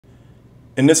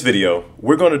In this video,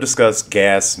 we're going to discuss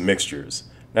gas mixtures.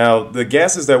 Now, the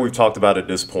gases that we've talked about at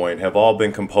this point have all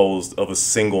been composed of a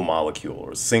single molecule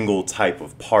or a single type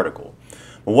of particle.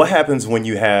 But what happens when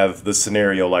you have the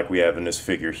scenario like we have in this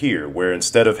figure here, where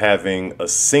instead of having a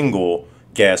single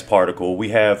gas particle, we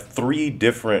have three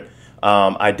different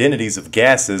identities of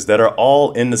gases that are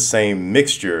all in the same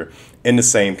mixture in the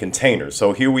same container.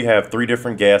 So here we have three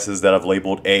different gases that I've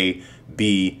labeled A,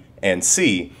 B, and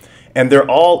C. And they're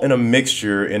all in a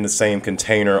mixture in the same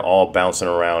container, all bouncing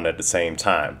around at the same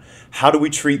time. How do we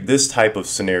treat this type of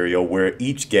scenario where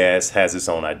each gas has its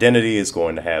own identity, is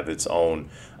going to have its own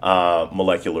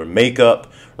molecular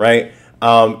makeup, right?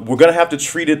 We're going to have to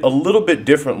treat it a little bit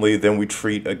differently than we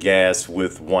treat a gas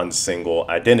with one single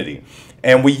identity.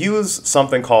 And we use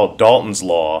something called Dalton's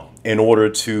Law in order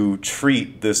to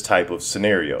treat this type of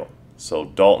scenario. So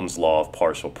Dalton's Law of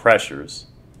partial pressures.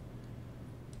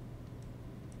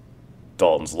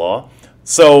 Dalton's Law.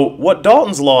 So what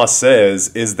Dalton's Law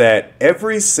says is that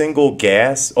every single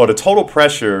gas, or the total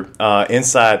pressure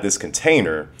inside this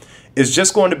container, is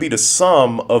just going to be the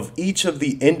sum of each of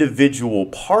the individual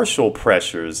partial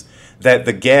pressures that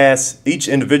each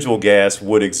individual gas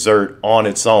would exert on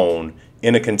its own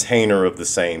in a container of the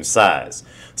same size.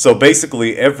 So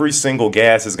basically every single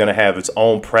gas is going to have its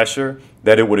own pressure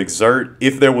that it would exert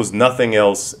if there was nothing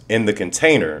else in the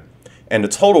container. And the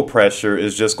total pressure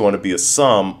is just going to be a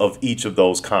sum of each of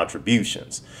those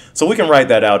contributions. So we can write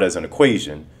that out as an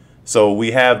equation. So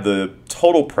we have the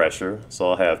total pressure,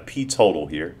 so I'll have P total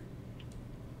here.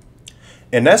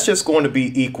 And that's just going to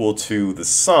be equal to the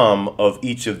sum of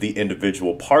each of the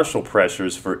individual partial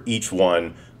pressures for each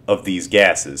one of these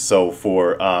gases. So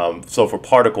for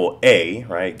particle A,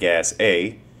 right, gas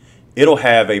A, it'll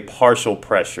have a partial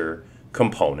pressure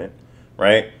component,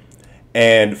 right?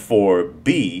 And for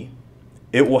B,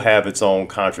 it will have its own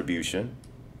contribution,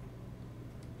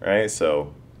 right?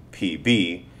 So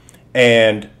PB,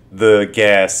 and the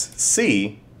gas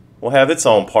C will have its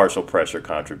own partial pressure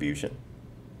contribution,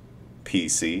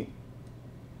 PC,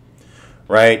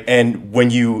 right? And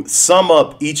when you sum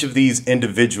up each of these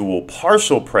individual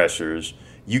partial pressures,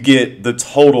 you get the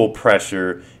total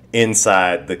pressure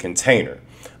inside the container.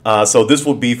 So this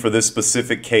will be for this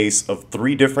specific case of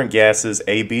three different gases,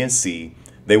 A, B, and C.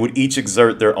 They would each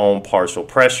exert their own partial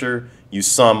pressure. You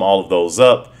sum all of those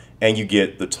up and you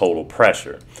get the total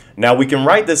pressure. Now we can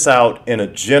write this out in a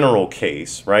general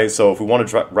case, right? So if we want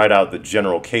to write out the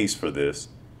general case for this,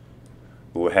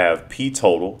 we'll have P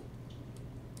total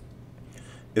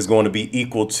is going to be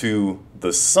equal to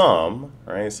the sum,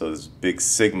 right? So this big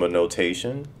sigma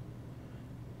notation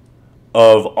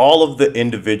of all of the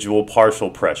individual partial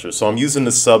pressures. So I'm using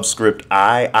the subscript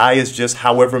I. I is just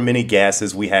however many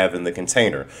gases we have in the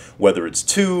container, whether it's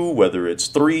 2, whether it's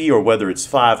 3, or whether it's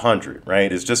 500,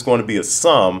 right? It's just going to be a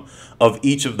sum of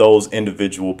each of those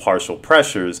individual partial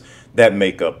pressures that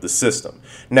make up the system.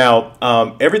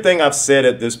 Now, everything I've said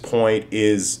at this point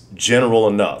is general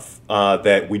enough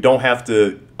that we don't have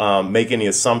to make any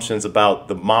assumptions about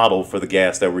the model for the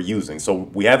gas that we're using. So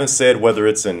we haven't said whether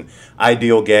it's an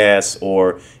ideal gas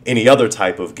or any other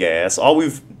type of gas. All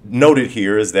we've noted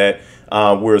here is that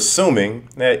we're assuming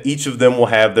that each of them will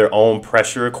have their own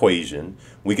pressure equation.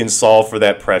 We can solve for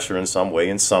that pressure in some way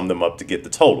and sum them up to get the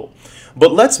total.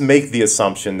 But let's make the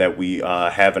assumption that we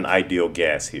have an ideal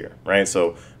gas here, right?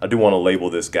 So I do want to label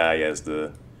this guy as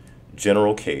the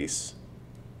general case.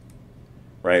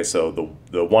 Right, so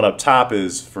the one up top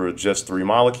is for just 3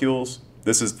 molecules.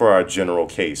 This is for our general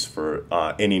case for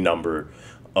any number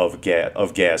of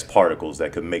gas particles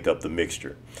that could make up the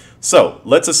mixture. So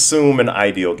let's assume an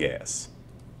ideal gas.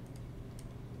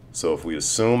 So if we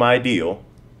assume ideal,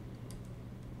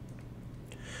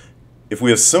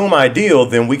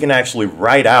 then we can actually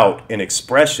write out an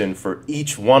expression for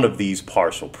each one of these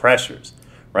partial pressures.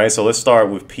 Right, so let's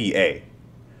start with PA.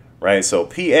 Right, so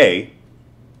PA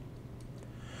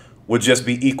would just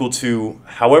be equal to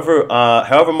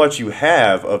however much you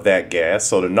have of that gas,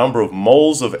 so the number of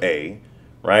moles of A,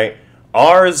 right?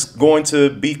 R is going to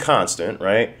be constant,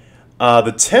 right?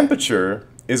 The temperature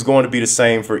is going to be the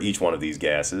same for each one of these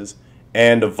gases,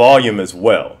 and the volume as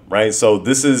well, right? So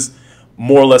this is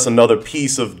more or less another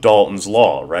piece of Dalton's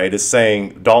Law, right? It's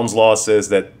saying, Dalton's Law says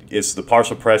that it's the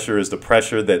partial pressure is the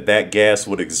pressure that that gas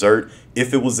would exert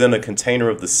if it was in a container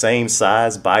of the same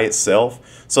size by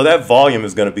itself. So that volume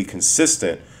is going to be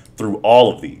consistent through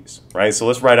all of these, right? So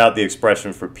let's write out the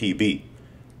expression for PB,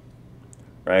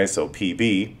 right? So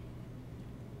PB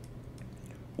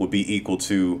would be equal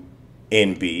to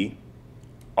NB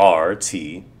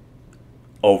RT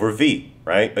over V,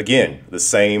 right? Again, the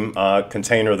same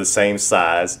container of the same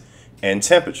size and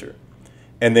temperature.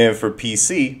 And then for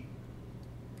PC,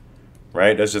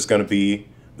 right, that's just going to be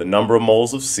the number of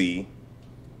moles of C,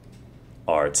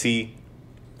 RT,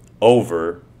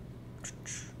 over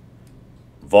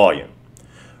volume,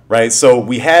 right? So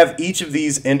we have each of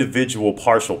these individual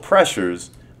partial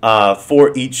pressures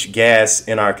for each gas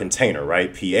in our container,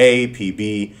 right? PA,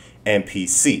 PB, and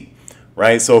PC,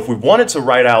 right? So if we wanted to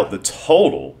write out the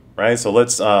total, right? So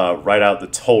let's write out the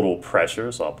total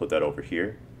pressure. So I'll put that over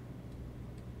here.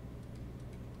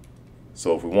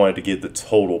 So if we wanted to get the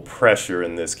total pressure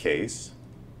in this case,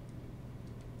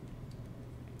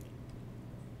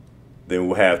 then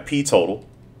we'll have P total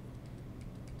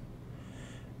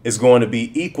is going to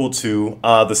be equal to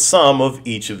the sum of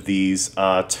each of these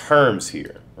terms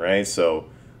here, right? So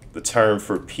the term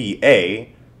for PA,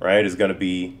 right, is going to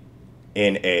be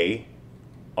NA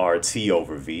RT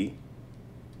over V,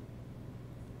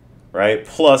 right,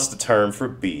 plus the term for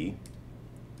B,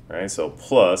 right, so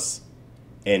plus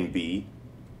NB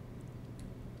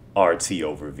RT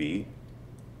over V,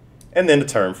 and then the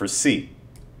term for C,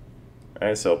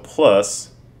 right, so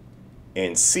plus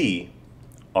NC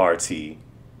RT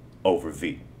over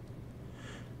V.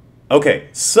 Okay,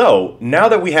 so now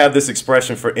that we have this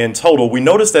expression for N total, we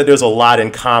notice that there's a lot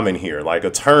in common here, like a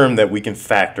term that we can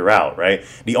factor out, right?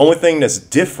 The only thing that's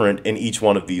different in each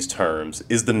one of these terms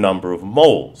is the number of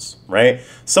moles, right?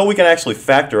 So we can actually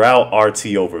factor out RT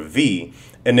over V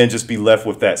and then just be left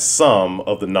with that sum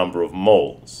of the number of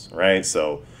moles, right?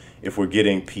 So if we're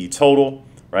getting P total,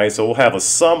 right, so we'll have a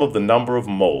sum of the number of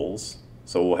moles.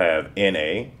 So we'll have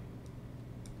Na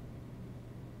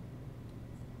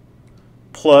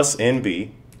plus NB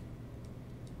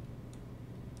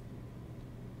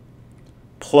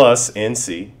plus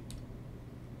NC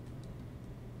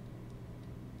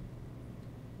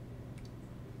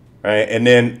right, and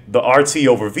then the RT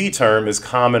over V term is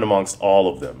common amongst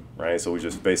all of them, right? So we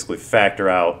just basically factor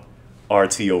out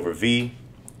RT over V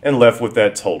and left with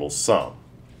that total sum,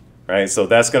 right? So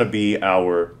that's going to be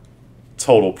our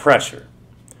total pressure,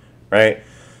 right?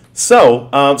 So,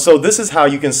 so this is how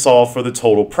you can solve for the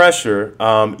total pressure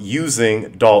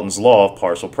using Dalton's law of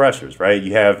partial pressures, right?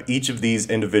 You have each of these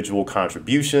individual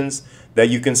contributions that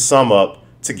you can sum up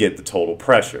to get the total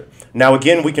pressure. Now,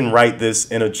 again, we can write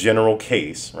this in a general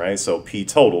case, right? So P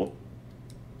total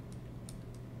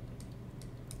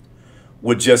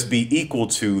would just be equal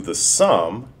to the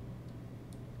sum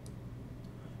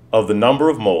of the number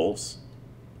of moles,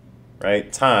 right,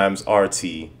 times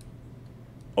RT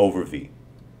over V.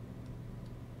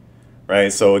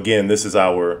 Right, so again, this is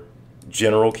our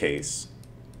general case.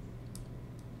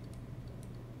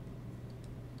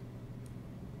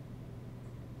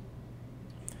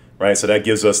 Right, so that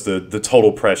gives us the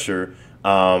total pressure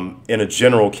in a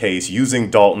general case using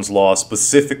Dalton's law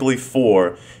specifically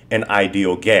for an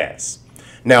ideal gas.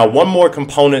 Now, one more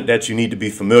component that you need to be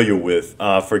familiar with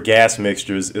for gas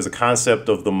mixtures is a concept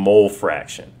of the mole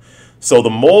fraction. So the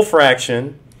mole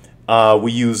fraction,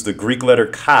 we use the Greek letter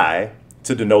chi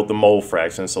to denote the mole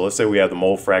fraction. So let's say we have the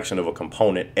mole fraction of a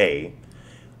component A.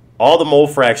 All the mole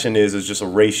fraction is just a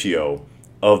ratio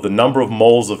of the number of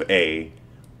moles of A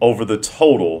over the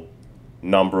total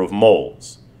number of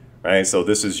moles, right? So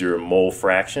this is your mole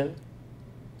fraction.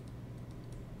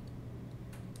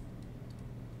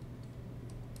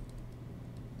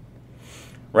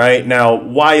 Right? Now,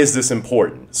 why is this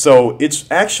important? So it's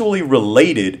actually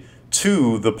related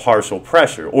to the partial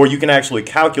pressure, or you can actually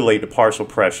calculate the partial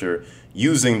pressure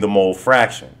using the mole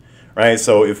fraction, right?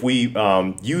 So if we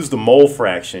use the mole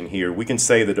fraction here, we can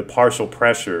say that the partial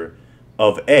pressure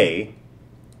of A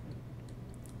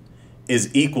is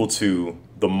equal to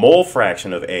the mole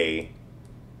fraction of A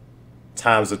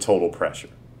times the total pressure,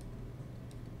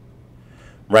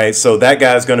 right? So that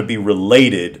guy is going to be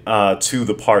related to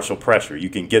the partial pressure. You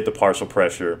can get the partial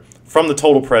pressure from the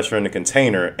total pressure in the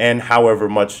container and however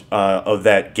much of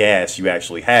that gas you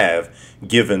actually have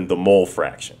given the mole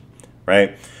fraction.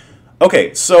 Right?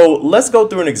 Okay, so let's go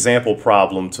through an example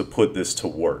problem to put this to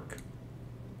work.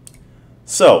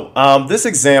 So this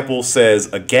example says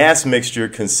a gas mixture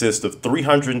consists of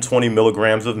 320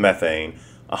 milligrams of methane,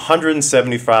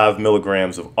 175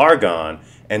 milligrams of argon,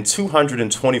 and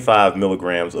 225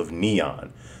 milligrams of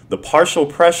neon. The partial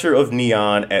pressure of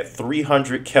neon at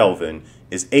 300 Kelvin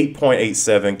is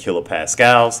 8.87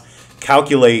 kilopascals.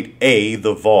 Calculate A,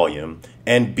 the volume,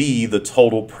 and B, the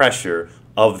total pressure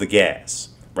of the gas,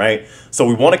 right? So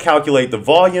we want to calculate the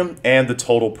volume and the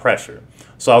total pressure.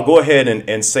 So I'll go ahead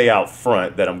and say out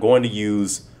front that I'm going to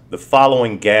use the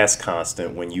following gas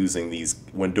constant when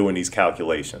doing these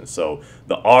calculations. So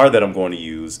the R that I'm going to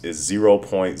use is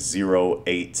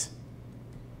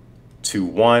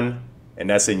 0.0821, and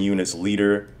that's in units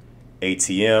liter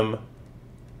ATM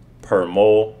per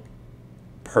mole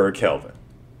per Kelvin,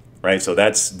 right? So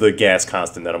that's the gas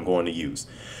constant that I'm going to use.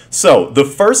 So the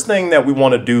first thing that we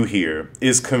want to do here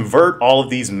is convert all of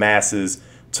these masses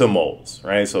to moles,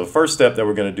 right? So the first step that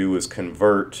we're going to do is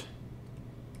convert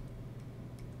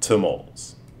to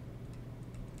moles.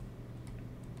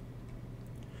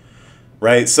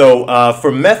 Right, so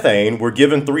for methane, we're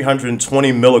given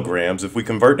 320 milligrams. If we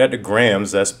convert that to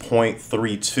grams, that's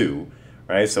 0.32,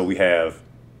 right? So we have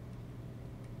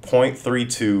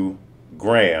 0.32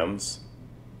 grams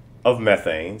of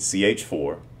methane,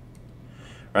 CH4,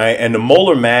 right? And the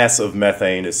molar mass of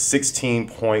methane is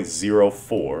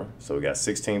 16.04. So we got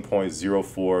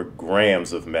 16.04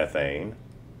 grams of methane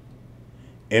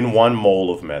in 1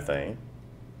 mole of methane.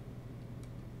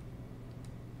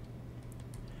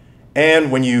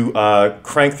 And when you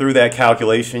crank through that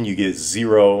calculation, you get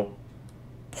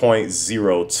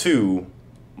 0.02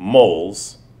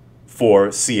 moles for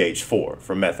CH4,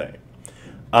 for methane.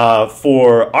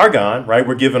 For argon, right,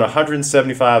 we're given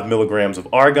 175 milligrams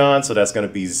of argon, so that's going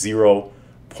to be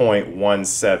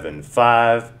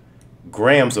 0.175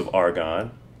 grams of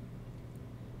argon.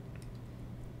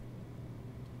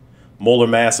 Molar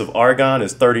mass of argon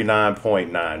is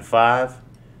 39.95.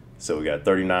 So we got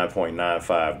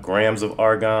 39.95 grams of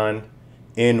argon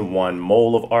in 1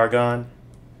 mole of argon.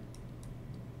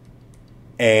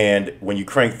 And when you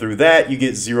crank through that, you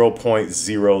get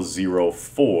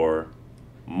 0.004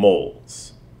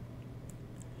 moles.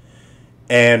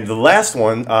 And the last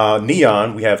one,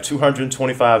 neon, we have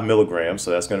 225 milligrams.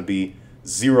 So that's going to be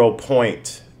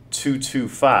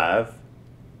 0.225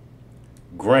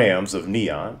 grams of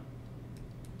neon.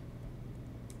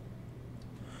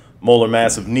 Molar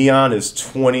mass of neon is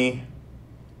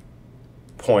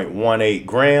 20.18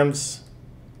 grams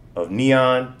of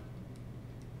neon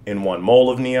in 1 mole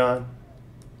of neon.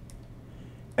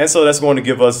 And so that's going to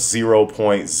give us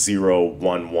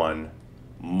 0.011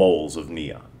 moles of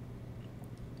neon.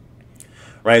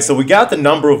 Right, so we got the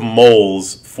number of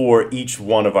moles for each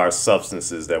one of our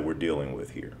substances that we're dealing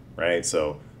with here. Right,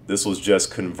 so this was just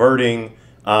converting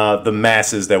the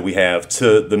masses that we have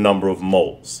to the number of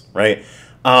moles. Right.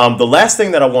 The last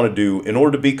thing that I want to do, in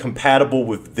order to be compatible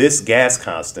with this gas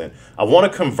constant, I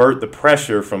want to convert the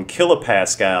pressure from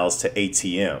kilopascals to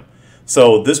ATM.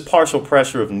 So this partial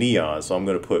pressure of neon, so I'm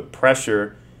going to put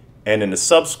pressure, and in the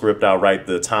subscript I'll write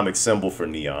the atomic symbol for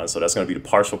neon, so that's going to be the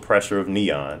partial pressure of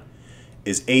neon,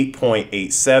 is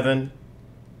 8.87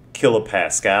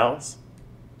 kilopascals.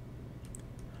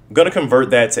 I'm going to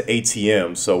convert that to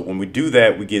ATM, so when we do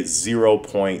that we get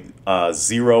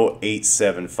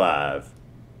 0.0875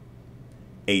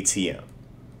 ATM.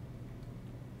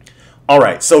 All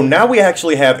right, so now we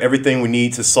actually have everything we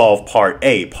need to solve part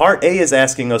A. Part A is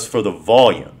asking us for the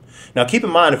volume. Now keep in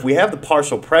mind, if we have the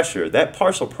partial pressure, that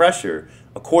partial pressure,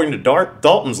 according to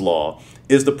Dalton's law,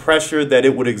 is the pressure that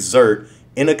it would exert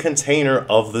in a container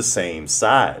of the same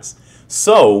size.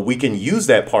 So we can use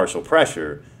that partial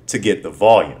pressure to get the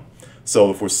volume. So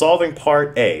if we're solving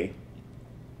part A,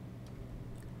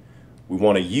 we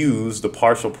want to use the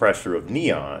partial pressure of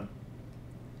neon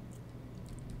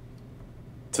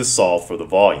to solve for the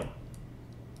volume.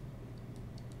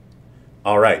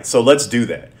 All right, so let's do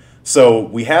that. So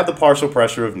we have the partial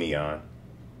pressure of neon.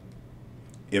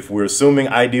 If we're assuming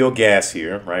ideal gas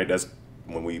here, right, that's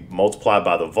when we multiply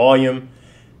by the volume,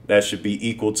 that should be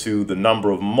equal to the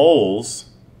number of moles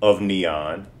of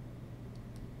neon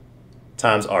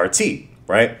times RT,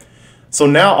 right? So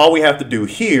now all we have to do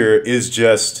here is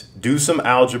just do some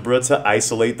algebra to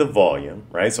isolate the volume,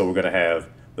 right? So we're going to have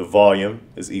the volume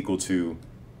is equal to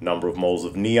number of moles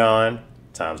of neon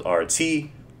times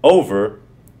RT over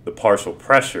the partial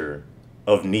pressure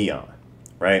of neon,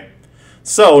 right?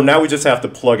 So now we just have to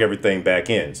plug everything back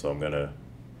in. So I'm going to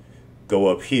go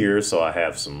up here so I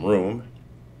have some room.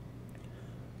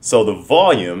 So the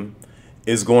volume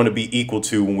is going to be equal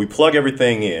to, when we plug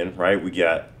everything in, right, we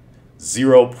got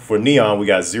for neon, we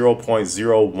got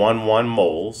 0.011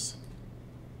 moles,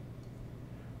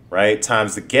 right,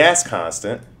 times the gas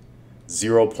constant,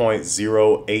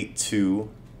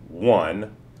 0.0821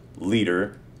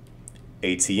 liter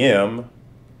ATM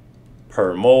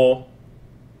per mole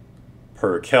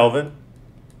per Kelvin,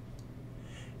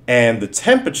 and the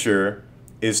temperature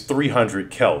is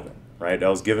 300 Kelvin, right? That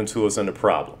was given to us in the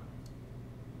problem.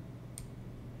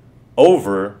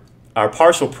 Over our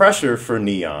partial pressure for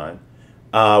neon,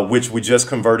 which we just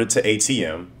converted to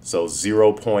ATM, so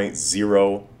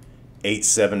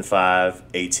 0.0875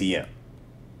 ATM.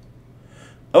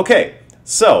 Okay,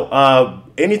 so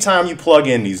anytime you plug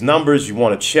in these numbers, you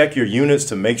want to check your units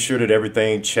to make sure that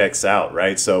everything checks out,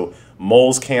 right? So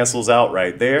Moles cancels out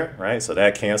right there, right? So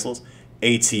that cancels.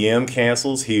 ATM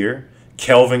cancels here.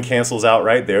 Kelvin cancels out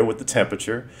right there with the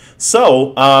temperature.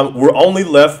 So we're only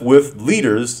left with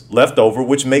liters left over,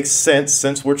 which makes sense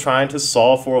since we're trying to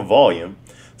solve for a volume.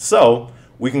 So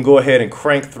we can go ahead and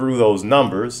crank through those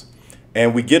numbers,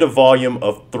 and we get a volume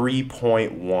of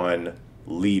 3.1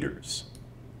 liters.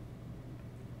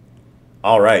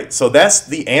 All right, so that's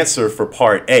the answer for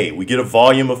part A. We get a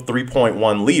volume of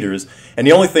 3.1 liters, and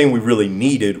the only thing we really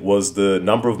needed was the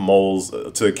number of moles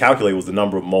to calculate was the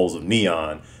number of moles of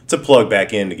neon to plug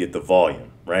back in to get the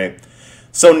volume, right?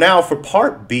 So now for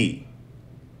part B.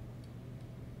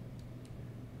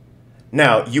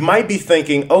 Now, you might be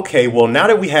thinking, okay, well, now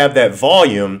that we have that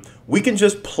volume, we can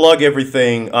just plug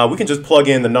everything, we can just plug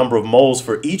in the number of moles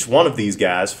for each one of these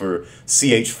guys for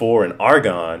CH4 and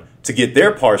argon to get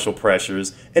their partial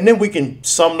pressures, and then we can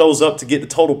sum those up to get the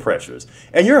total pressures.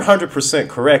 And you're 100%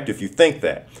 correct if you think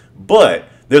that. But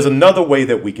there's another way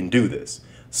that we can do this.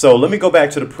 So let me go back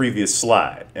to the previous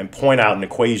slide and point out an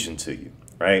equation to you,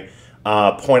 right?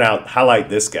 Highlight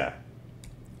this guy,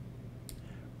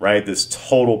 right? This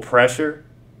total pressure,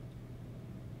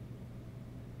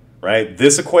 right?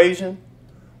 This equation,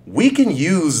 we can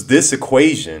use this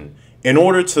equation in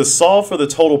order to solve for the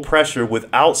total pressure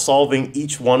without solving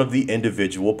each one of the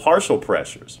individual partial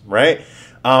pressures, right?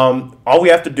 All we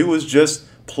have to do is just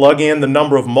plug in the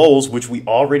number of moles, which we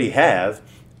already have,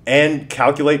 and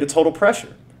calculate the total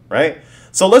pressure, right?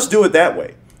 So let's do it that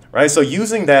way, right? So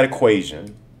using that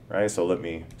equation, right? So let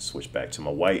me switch back to my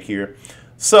white here.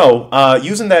 So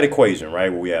using that equation,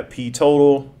 right, where we have P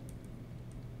total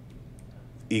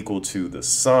equal to the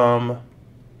sum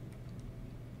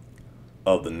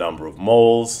of the number of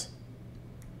moles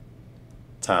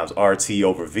times RT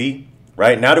over V,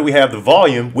 right? Now that we have the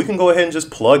volume, we can go ahead and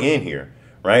just plug in here,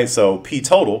 right? So P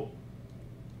total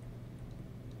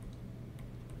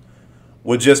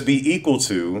would just be equal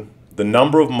to the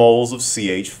number of moles of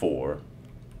CH4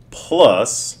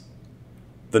 plus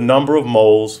the number of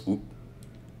moles,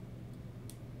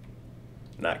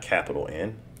 not capital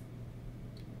N,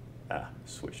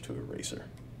 switch to eraser.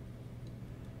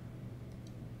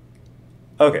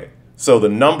 Okay, so the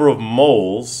number of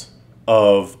moles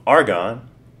of argon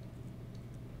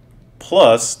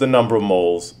plus the number of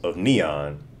moles of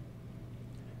neon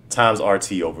times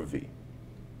RT over V.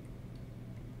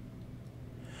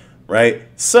 Right?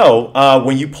 So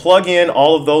when you plug in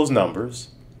all of those numbers,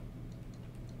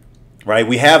 right,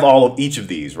 we have all of each of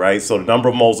these, right? So the number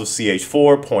of moles of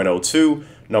CH4, 0.02,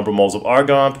 number of moles of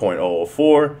argon,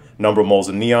 0.004, number of moles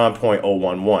of neon,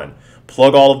 0.011.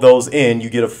 Plug all of those in, you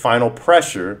get a final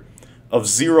pressure of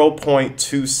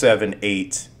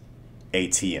 0.278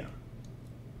 atm.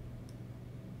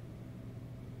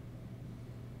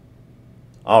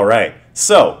 All right,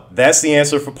 so that's the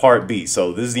answer for part B.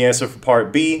 So this is the answer for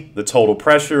part B, the total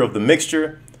pressure of the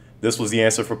mixture. This was the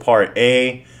answer for part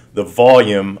A, the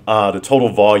volume, the total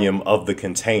volume of the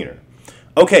container.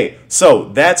 Okay, so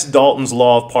that's Dalton's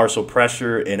law of partial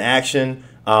pressure in action.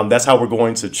 That's how we're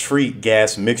going to treat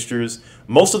gas mixtures.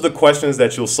 Most of the questions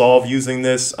that you'll solve using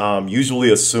this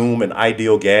usually assume an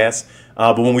ideal gas.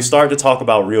 But when we start to talk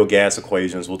about real gas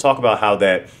equations, we'll talk about how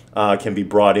that can be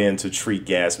brought in to treat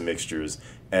gas mixtures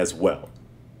as well.